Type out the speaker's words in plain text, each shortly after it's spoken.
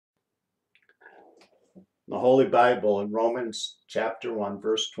In the Holy Bible, in Romans chapter 1,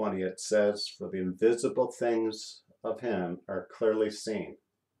 verse 20, it says, "For the invisible things of him are clearly seen,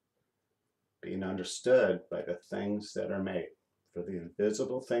 being understood by the things that are made." For the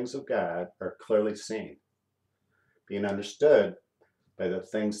invisible things of God are clearly seen, being understood by the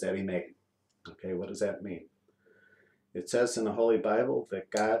things that he made. Okay, what does that mean? It says in the Holy Bible that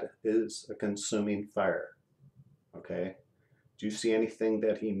God is a consuming fire. Okay, do you see anything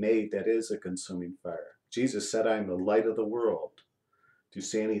that he made that is a consuming fire? Jesus said, "I am the light of the world." Do you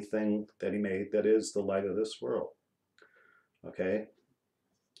see anything that he made that is the light of this world? Okay.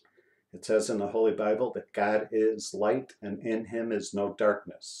 It says in the Holy Bible that God is light and in him is no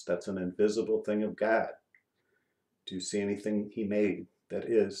darkness. That's an invisible thing of God. Do you see anything he made that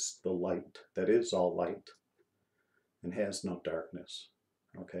is the light, that is all light and has no darkness?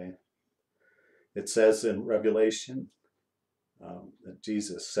 Okay. It says in Revelation that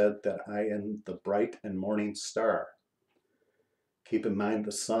Jesus said that I am the bright and morning star. Keep in mind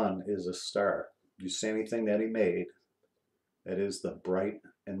the sun is a star. Do you see anything that he made that is the bright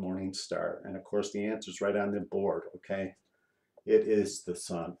and morning star? And of course the answer is right on the board, okay? It is the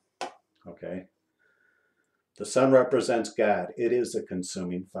sun, okay? The sun represents God. It is a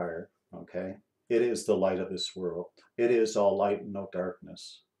consuming fire, okay? It is the light of this world. It is all light and no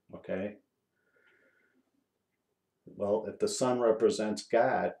darkness, okay? Well, if the sun represents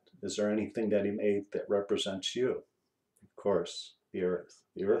God, is there anything that he made that represents you? Of course, the earth.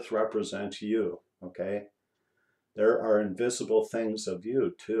 The earth represents you, okay? There are invisible things of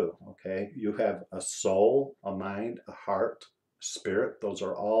you too, okay? You have a soul, a mind, a heart, spirit. Those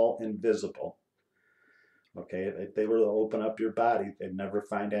are all invisible, okay? If they were to open up your body, they'd never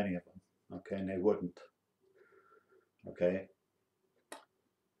find any of them, okay? And they wouldn't, okay?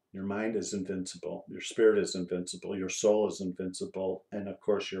 Your mind is invincible. Your spirit is invincible. Your soul is invincible. And of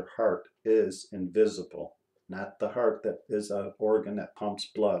course, your heart is invisible. Not the heart that is an organ that pumps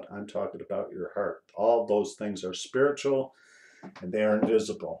blood. I'm talking about your heart. All those things are spiritual and they are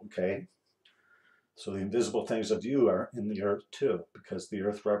invisible, okay? So the invisible things of you are in the earth too, because the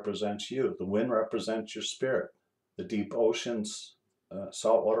earth represents you. The wind represents your spirit. The deep oceans,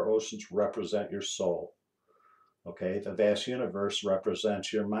 saltwater oceans represent your soul. Okay, the vast universe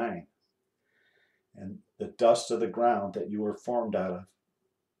represents your mind. And the dust of the ground that you were formed out of,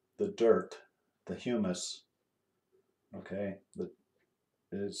 the dirt, the humus, okay,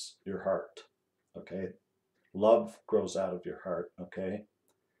 is your heart. Okay, love grows out of your heart. Okay,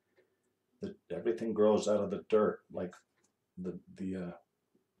 everything grows out of the dirt, like the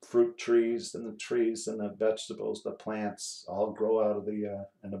fruit trees and the vegetables, the plants all grow out of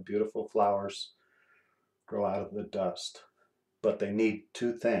and the beautiful flowers grow out of the dust. But they need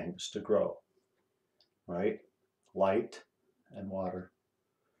two things to grow, right? Light and water.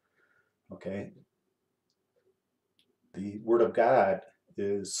 Okay? The Word of God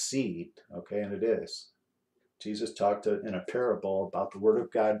is seed, okay, and it is. Jesus talked in a parable about the Word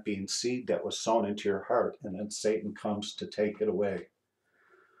of God being seed that was sown into your heart, and then Satan comes to take it away.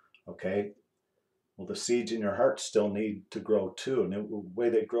 Okay? Well, the seeds in your heart still need to grow too, and the way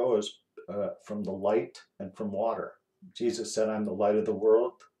they grow is from the light and from water. Jesus said, "I'm the light of the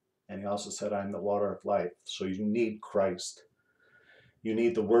world," and he also said, "I'm the water of life." So you need Christ. You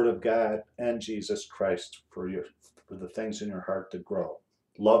need the Word of God and Jesus Christ for the things in your heart to grow.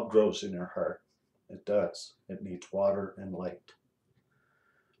 Love grows in your heart. It does. It needs water and light.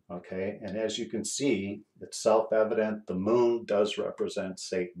 Okay, and as you can see, it's self-evident. The moon does represent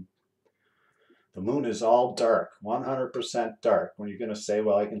Satan. The moon is all dark, 100% dark. When you're going to say,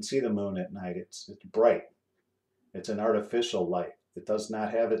 "Well, I can see the moon at night," it's bright. It's an artificial light. It does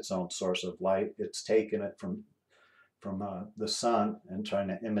not have its own source of light. It's taken it from the sun and trying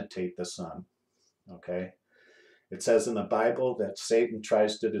to imitate the sun. Okay? It says in the Bible that Satan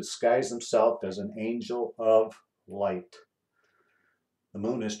tries to disguise himself as an angel of light. The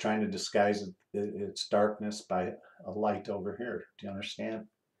moon is trying to disguise its darkness by a light over here. Do you understand?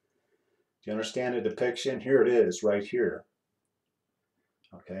 Do you understand the depiction? Here it is, right here.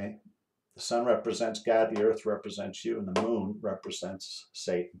 Okay? The sun represents God, the earth represents you, and the moon represents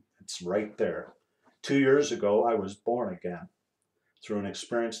Satan. It's right there. 2 years ago, I was born again through an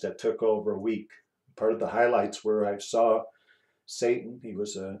experience that took over a week. Part of the highlights were I saw Satan. He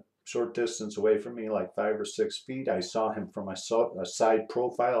was a short distance away from me, like 5 or 6 feet. I saw him from a side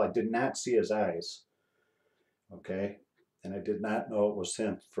profile. I did not see his eyes. Okay? And I did not know it was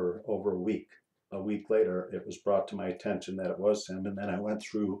him for over a week. A week later, it was brought to my attention that it was him. And then I went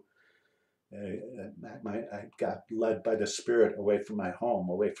through, I got led by the Spirit away from my home,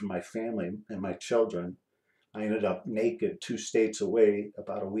 away from my family and my children, I ended up naked 2 states away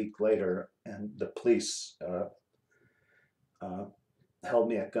about a week later, and the police uh, held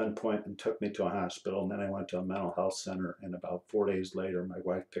me at gunpoint and took me to a hospital. And then I went to a mental health center, and about 4 days later, my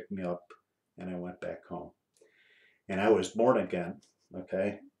wife picked me up and I went back home. And I was born again,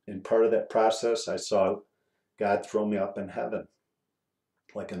 okay? And part of that process, I saw God throw me up in heaven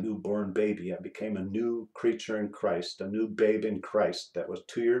like a newborn baby. I became a new creature in Christ, a new babe in Christ. That was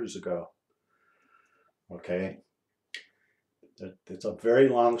 2 years ago, okay? It's a very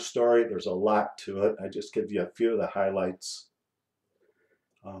long story. There's a lot to it. I just give you a few of the highlights.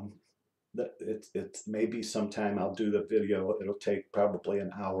 It's maybe sometime I'll do the video. It'll take probably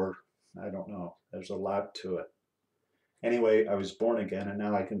an hour. I don't know. There's a lot to it. Anyway, I was born again, and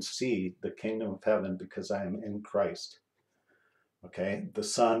now I can see the kingdom of heaven because I am in Christ. Okay, the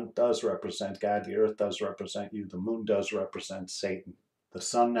sun does represent God. The earth does represent you. The moon does represent Satan. The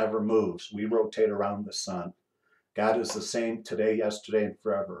sun never moves. We rotate around the sun. God is the same today, yesterday, and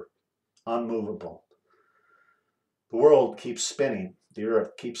forever. Unmovable. The world keeps spinning. The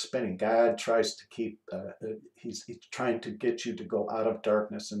earth keeps spinning. God tries to keep, he's trying to get you to go out of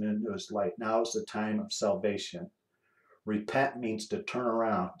darkness and into his light. Now is the time of salvation. Repent means to turn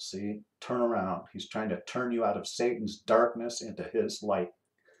around. See, turn around. He's trying to turn you out of Satan's darkness into his light.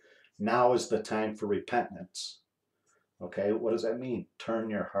 Now is the time for repentance. Okay, what does that mean?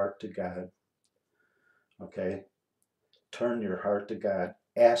 Turn your heart to God. Okay, turn your heart to God.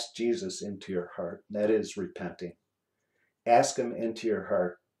 Ask Jesus into your heart. That is repenting. Ask him into your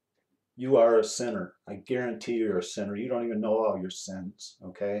heart. You are a sinner. I guarantee you're a sinner. You don't even know all your sins,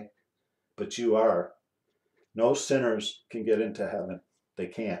 okay? But you are. No sinners can get into heaven. They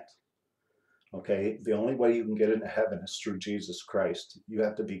can't. Okay? The only way you can get into heaven is through Jesus Christ. You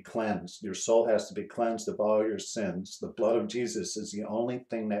have to be cleansed. Your soul has to be cleansed of all your sins. The blood of Jesus is the only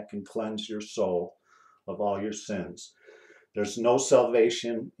thing that can cleanse your soul of all your sins. There's no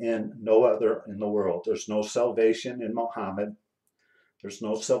salvation in no other in the world. There's no salvation in Muhammad. There's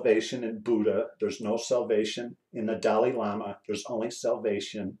no salvation in Buddha. There's no salvation in the Dalai Lama. There's only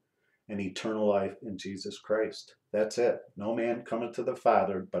salvation and eternal life in Jesus Christ. That's it. No man cometh to the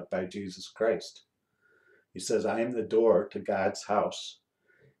Father but by Jesus Christ. He says, I am the door to God's house.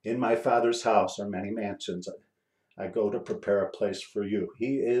 In my Father's house are many mansions. I go to prepare a place for you.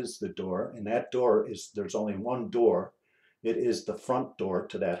 He is the door, and that door is, there's only one door. It is the front door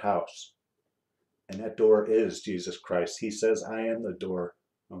to that house. And that door is Jesus Christ. He says, I am the door,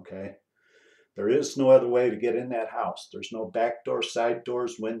 okay? There is no other way to get in that house. There's no back door, side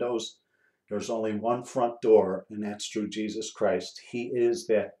doors, windows. There's only one front door, and that's through Jesus Christ. He is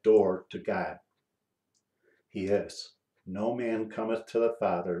that door to God. He is. No man cometh to the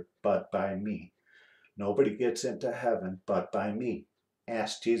Father but by me. Nobody gets into heaven but by me.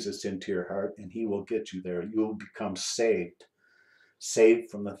 Ask Jesus into your heart, and he will get you there. You will become saved.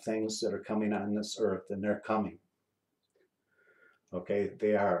 Saved from the things that are coming on this earth, and they're coming. Okay,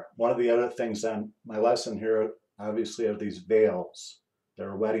 they are. One of the other things on my lesson here, obviously, are these veils.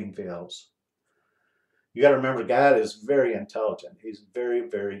 They're wedding veils. You got to remember, God is very intelligent. He's very,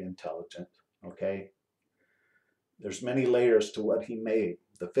 very intelligent. Okay? There's many layers to what he made.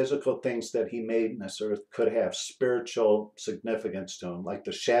 The physical things that he made in this earth could have spiritual significance to them. Like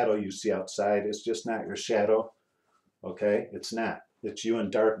the shadow you see outside is just not your shadow. Okay? It's not. It's you in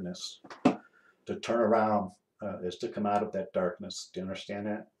darkness. To turn around is to come out of that darkness. Do you understand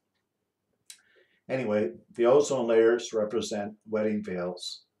that? Anyway, the ozone layers represent wedding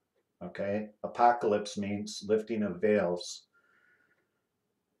veils. Okay? Apocalypse means lifting of veils.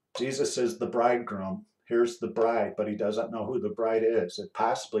 Jesus is the bridegroom. Here's the bride, but he doesn't know who the bride is. It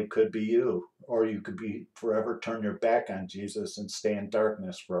possibly could be you, or you could be forever turn your back on Jesus and stay in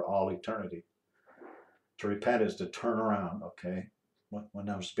darkness for all eternity. To repent is to turn around, okay? When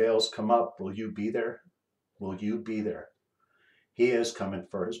those veils come up, will you be there? Will you be there? He is coming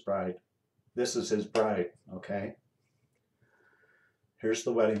for his bride. This is his bride, okay? Here's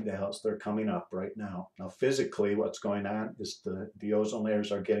the wedding veils. They're coming up right now. Now, physically, what's going on is the ozone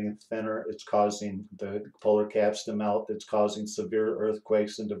layers are getting thinner. It's causing the polar caps to melt. It's causing severe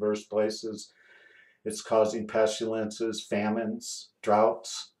earthquakes in diverse places. It's causing pestilences, famines,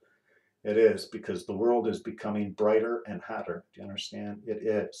 droughts. It is, because the world is becoming brighter and hotter. Do you understand? It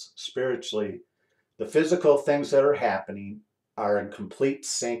is. Spiritually, the physical things that are happening are in complete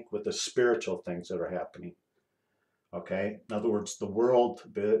sync with the spiritual things that are happening. Okay, in other words, the world,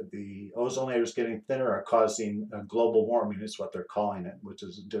 the ozone layers getting thinner are causing global warming, is what they're calling it, which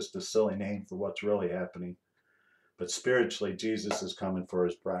is just a silly name for what's really happening. But spiritually, Jesus is coming for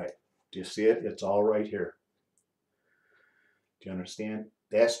his bride. Do you see it? It's all right here. Do you understand?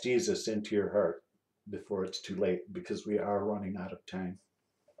 Ask Jesus into your heart. before it's too late, because we are running out of time.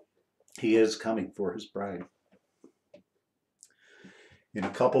 He is coming for his bride. In a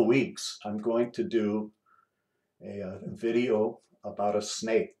couple weeks, I'm going to do a video about a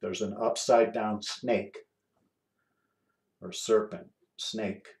snake. There's an upside down snake or serpent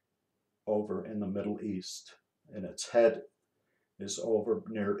snake over in the Middle East, and its head is over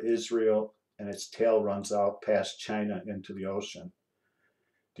near Israel, and its tail runs out past China into the ocean.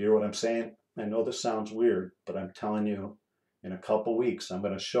 Do you hear what I'm saying? I know this sounds weird, but I'm telling you, in a couple weeks, I'm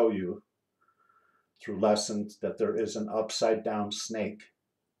going to show you through lessons that there is an upside down snake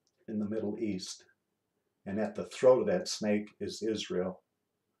in the Middle East. And at the throat of that snake is Israel.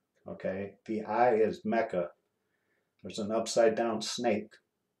 Okay? The eye is Mecca. There's an upside down snake,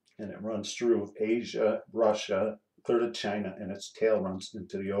 and it runs through Asia, Russia, clear to China, and its tail runs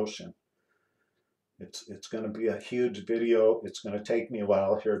into the ocean. It's going to be a huge video. It's going to take me a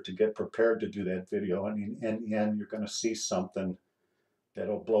while here to get prepared to do that video. I mean, in the end, you're going to see something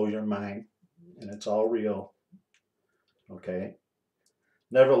that'll blow your mind, and it's all real. Okay?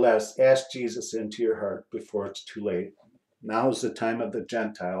 Nevertheless, ask Jesus into your heart before it's too late. Now is the time of the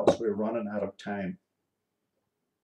Gentiles. We're running out of time.